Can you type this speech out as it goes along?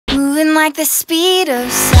moving like the speed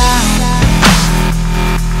of sound.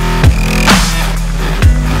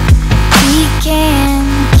 We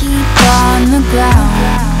can keep on the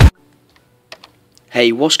ground.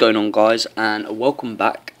 Hey, what's going on, guys, and welcome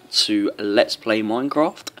back to Let's Play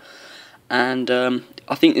Minecraft. And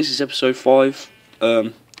I think this is episode 5.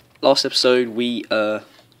 Last episode we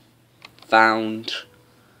found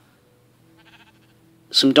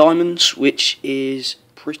some diamonds, which is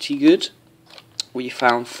pretty good. We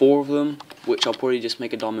found 4 of them, which I'll probably just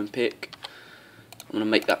make a diamond pick. I'm gonna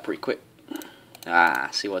make that pretty quick.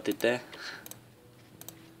 See what I did there?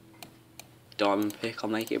 Diamond pick, I'll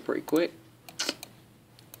make it pretty quick.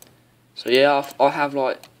 So yeah, I have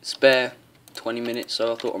like spare 20 minutes,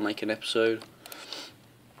 so I thought I'd make an episode.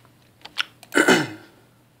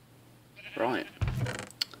 Right.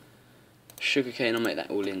 Sugarcane, I'll make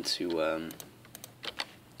that all into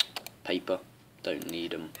paper. Don't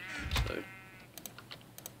need them. So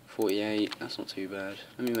 48, that's not too bad.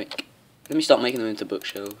 Let me start making them into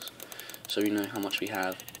bookshelves, so we know how much we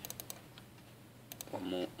have. One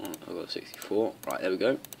more. Oh, I've got 64. Right, there we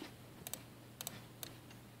go.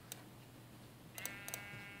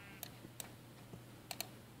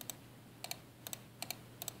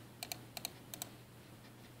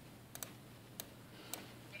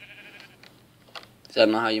 Is that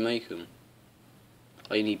not how you make them?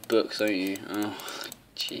 Oh, you need books, don't you? Oh,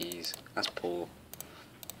 jeez, that's poor.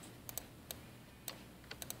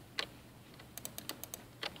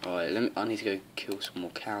 Right, I need to go kill some more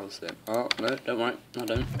cows then. Oh, no, don't worry, I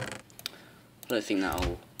don't think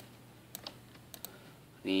that'll...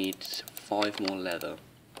 Need 5 more leather.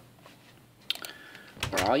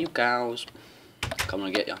 Where are you, cows? Come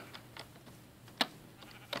on, get ya.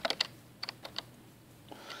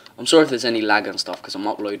 I'm sorry if there's any lag and stuff, because I'm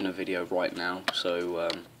uploading a video right now, so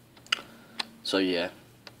yeah.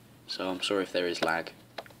 So I'm sorry if there is lag,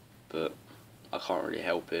 but I can't really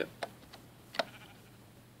help it.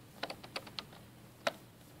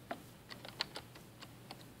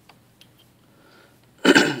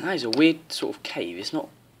 That is a weird sort of cave. It's not.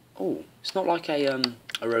 Oh, it's not like a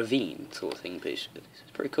ravine sort of thing, but it's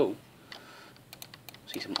pretty cool.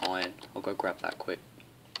 See some iron. I'll go grab that quick.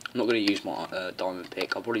 I'm not going to use my diamond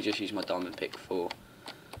pick. I'll probably just use my diamond pick for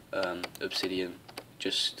obsidian,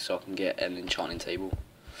 just so I can get an enchanting table.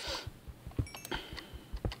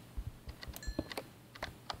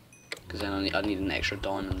 Because then I need an extra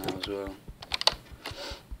diamond now as well.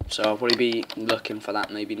 So I'll probably be looking for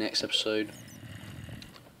that maybe next episode.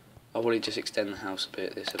 I'll probably just extend the house a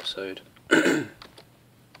bit this episode.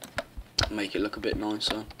 Make it look a bit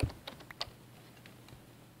nicer.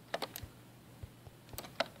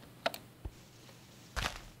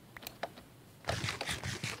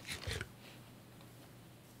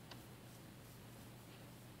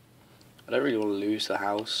 I don't really want to lose the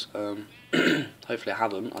house. Hopefully I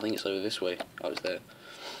haven't. I think it's over this way. I was there.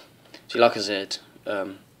 See, like I said,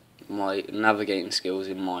 my navigating skills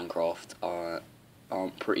in Minecraft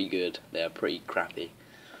aren't pretty good. They're pretty crappy.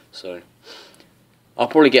 So I'll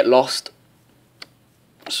probably get lost.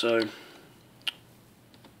 So let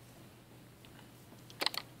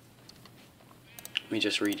me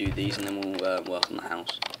just redo these and then we'll work on the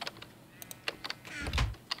house.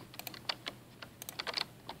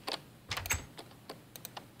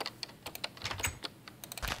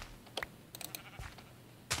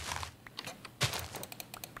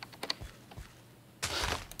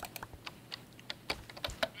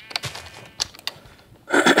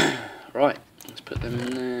 Right, let's put them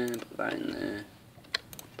in there, put that in there,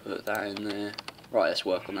 put that in there. Right, let's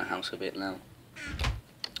work on the house a bit now.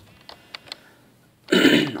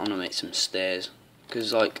 I'm gonna make some stairs,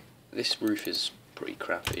 because like, this roof is pretty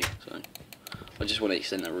crappy, so I just want to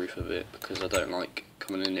extend the roof a bit, because I don't like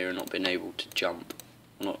coming in here and not being able to jump.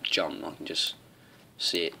 Well, not jump, I can just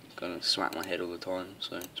see it, kind of smack my head all the time,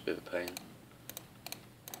 so it's a bit of a pain.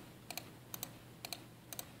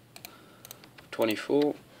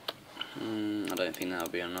 24. I don't think that'll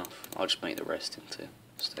be enough. I'll just make the rest into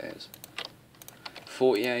stairs.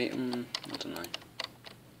 48, I don't know.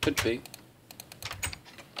 Could be.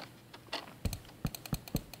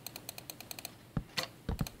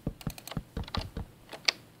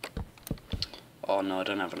 Oh no, I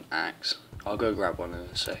don't have an axe. I'll go grab one in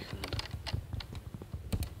a second.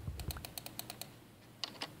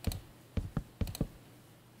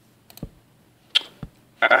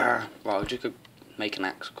 Right, I'll just go make an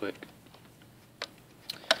axe quick.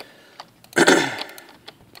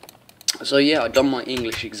 So yeah, I done my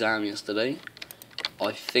English exam yesterday.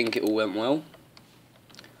 I think it all went well.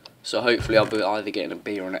 So hopefully I'll be either getting a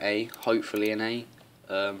B or an A. Hopefully an A.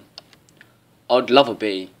 I'd love a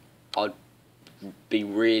B. be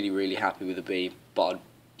really happy with a B, but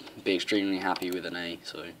I'd be extremely happy with an A.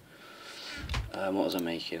 So, what was I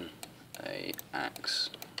making? A axe.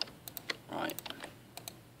 Right.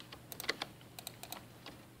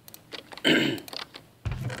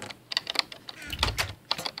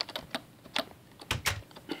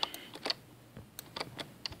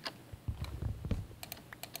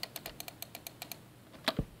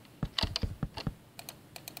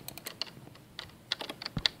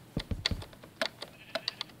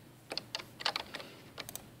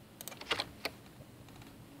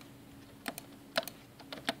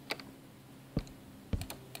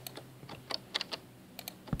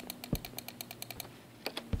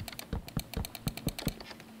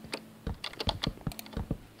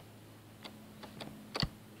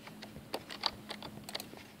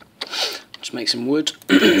 Make some wood.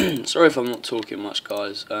 Sorry if I'm not talking much,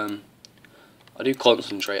 guys. I do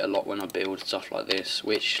concentrate a lot when I build stuff like this,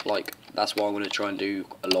 which, like, that's why I'm going to try and do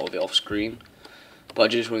a lot of it off screen. But I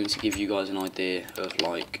just wanted to give you guys an idea of,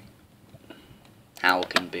 like, how I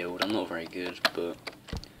can build. I'm not very good, but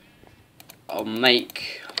I'll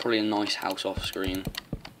make probably a nice house off screen,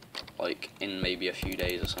 like, in maybe a few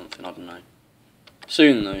days or something. I don't know.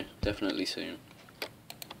 Soon, though. Definitely soon.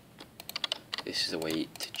 This is the way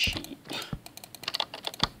to cheat.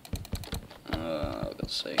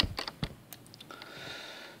 Let's see.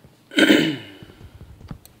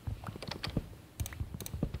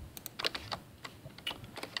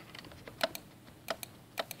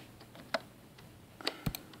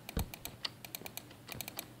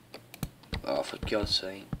 Oh, for God's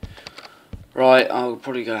sake. Right, I'll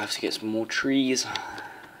probably go have to get some more trees.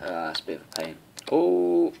 That's a bit of a pain.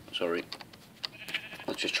 Oh, sorry. I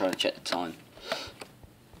was just trying to check the time.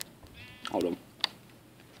 Hold on.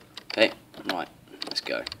 Okay, right. Let's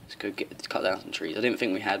go. Let's go cut down some trees. I didn't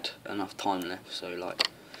think we had enough time left, so like.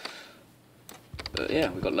 But yeah,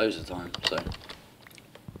 we've got loads of time. So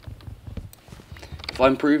if I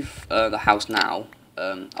improve the house now,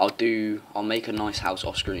 I'll make a nice house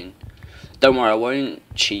off screen. Don't worry, I won't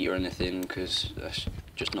cheat or anything because that's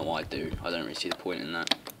just not what I do. I don't really see the point in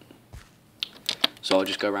that. So I'll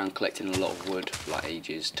just go around collecting a lot of wood for like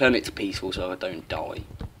ages. Turn it to peaceful so I don't die.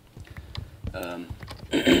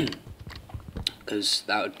 Because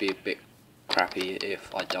that would be a bit crappy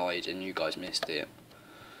if I died and you guys missed it.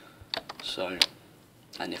 So,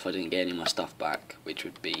 and if I didn't get any of my stuff back, which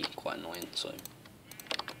would be quite annoying. So.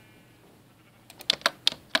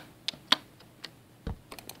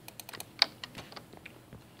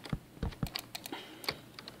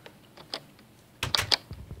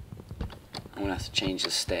 I'm gonna have to change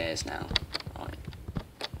the stairs now. Right.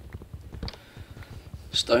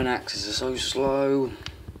 Stone axes are so slow.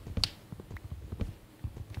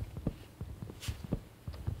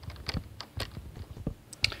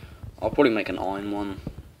 I'll probably make an iron one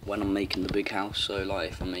when I'm making the big house, so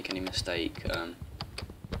like if I make any mistake,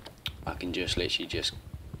 I can just literally just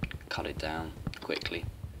cut it down quickly.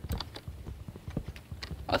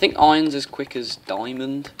 I think iron's as quick as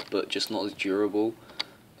diamond, but just not as durable.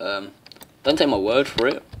 Don't take my word for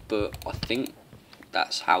it, but I think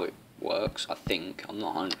that's how it works. I think. I'm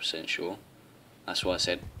not 100% sure. That's why I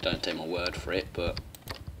said don't take my word for it, but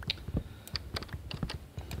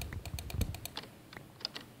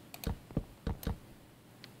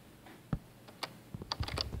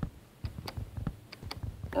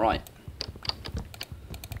right.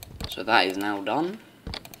 So that is now done.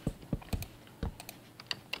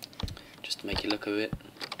 Just to make it look a bit,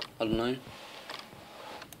 I don't know.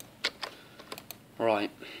 Right.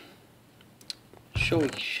 Sure,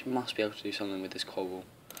 we must be able to do something with this cobble.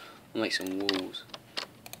 I'll make some walls.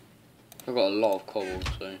 I've got a lot of cobble,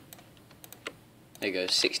 so there you go,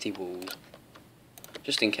 60 walls.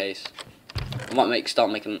 Just in case. I might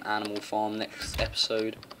start making an animal farm next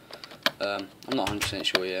episode. I'm not 100%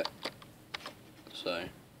 sure yet. So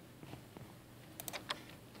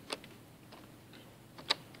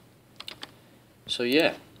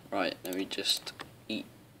yeah. Right, let me just eat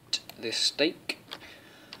this steak.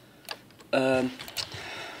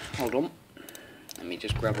 Hold on. Let me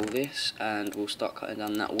just grab all this and we'll start cutting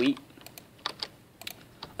down that wheat.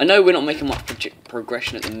 I know we're not making much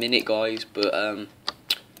progression at the minute, guys, but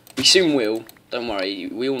we soon will. Don't worry,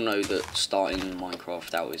 we all know that starting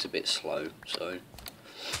Minecraft out is a bit slow, so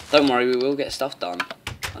don't worry, we will get stuff done.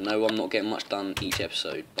 I know I'm not getting much done each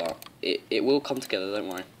episode, but it will come together, don't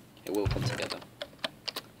worry. It will come together.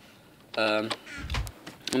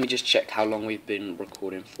 Let me just check how long we've been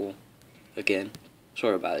recording for again.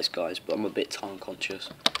 Sorry about this, guys, but I'm a bit time conscious.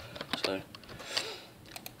 So,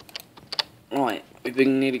 right, we've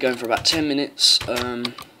been nearly going for about 10 minutes. I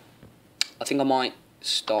think I might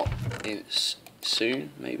stop.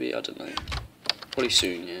 soon, maybe, I don't know. Probably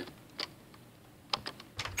soon, yeah.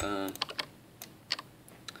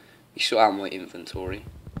 You sort out my inventory.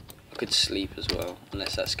 I could sleep as well,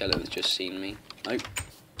 unless that skeleton's just seen me. Nope,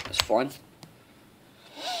 that's fine.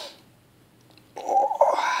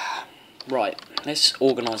 Right, let's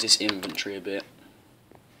organise this inventory a bit.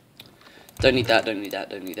 Don't need that, don't need that,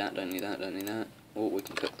 don't need that, don't need that, don't need that. Oh, we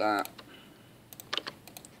can cook that.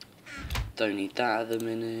 Don't need that at the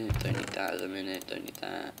minute, don't need that at the minute, don't need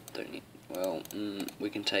that, don't need... Well, we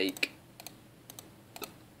can take...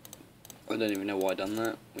 I don't even know why I done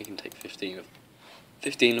that. We can take 15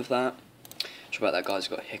 of that. How about that guy's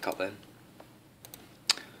got a hiccup then?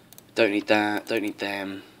 Don't need that, don't need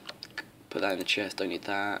them. Put that in the chest, don't need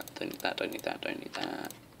that, don't need that, don't need that, don't need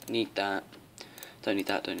that. Need that. Don't need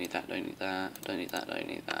that, don't need that, don't need that, don't need that, don't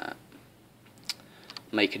need that.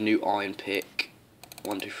 Make a new iron pick.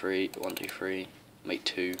 1, 2, 3, 1, 2, 3. Make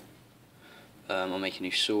 2. I'll make a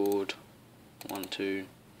new sword. 1, 2.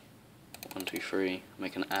 1, 2, 3.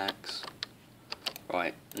 Make an axe.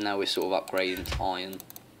 Right, now we're sort of upgrading to iron.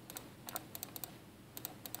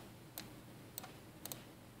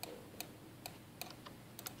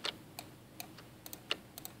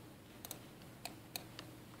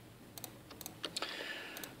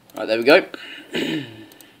 Right, there we go.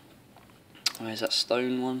 Where's that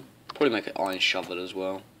stone one? Probably make an iron shovel as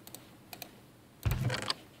well.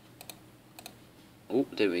 Oh,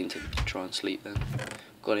 didn't mean to try and sleep then.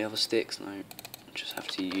 Got any other sticks? No. Just have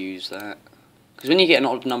to use that. Because when you get an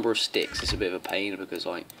odd number of sticks, it's a bit of a pain because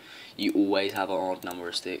like you always have an odd number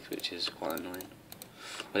of sticks, which is quite annoying.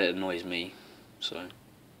 But it annoys me, so.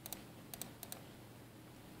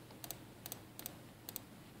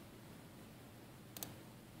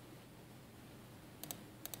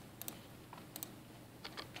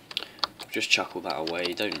 Just chuck all that away,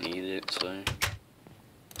 you don't need it, so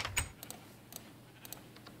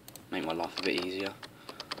make my life a bit easier.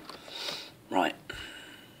 Right,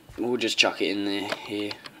 we'll just chuck it in there,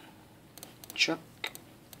 here. Chuck,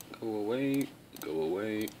 go away, go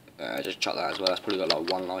away. Just chuck that as well, that's probably got like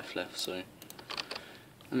 1 life left, so.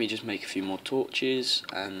 Let me just make a few more torches,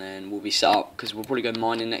 and then we'll be set up, because we'll probably go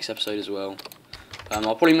mining next episode as well.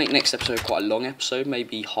 I'll probably make next episode quite a long episode,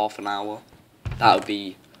 maybe half an hour. That'd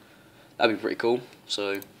be pretty cool.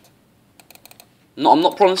 So, I'm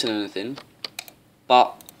not promising anything,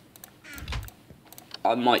 but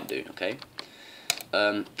I might do. Okay.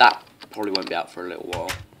 That probably won't be out for a little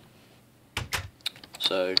while.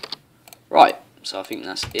 So, right. So I think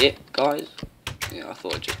that's it, guys. Yeah, I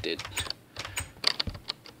thought I just did.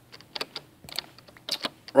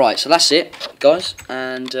 Right. So that's it, guys.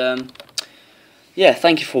 And yeah,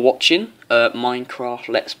 thank you for watching Minecraft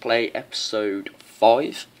Let's Play episode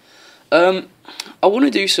 5. I want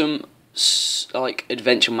to do some like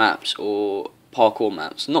adventure maps or parkour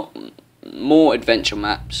maps, not more adventure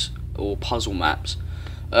maps or puzzle maps.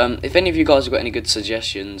 If any of you guys have got any good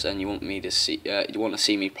suggestions and you want me to see, you want to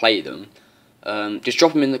see me play them, just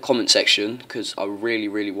drop them in the comment section because I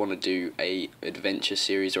really want to do a adventure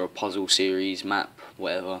series or a puzzle series, map,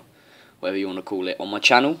 whatever you want to call it, on my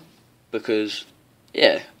channel because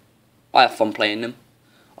yeah, I have fun playing them.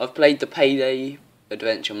 I've played the Payday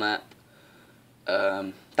adventure map.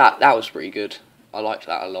 That was pretty good. I liked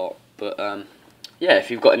that a lot. But yeah,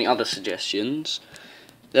 if you've got any other suggestions,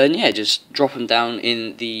 then yeah, just drop them down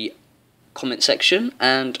in the comment section,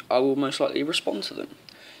 and I will most likely respond to them.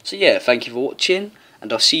 So yeah, thank you for watching,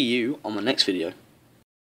 and I'll see you on my next video.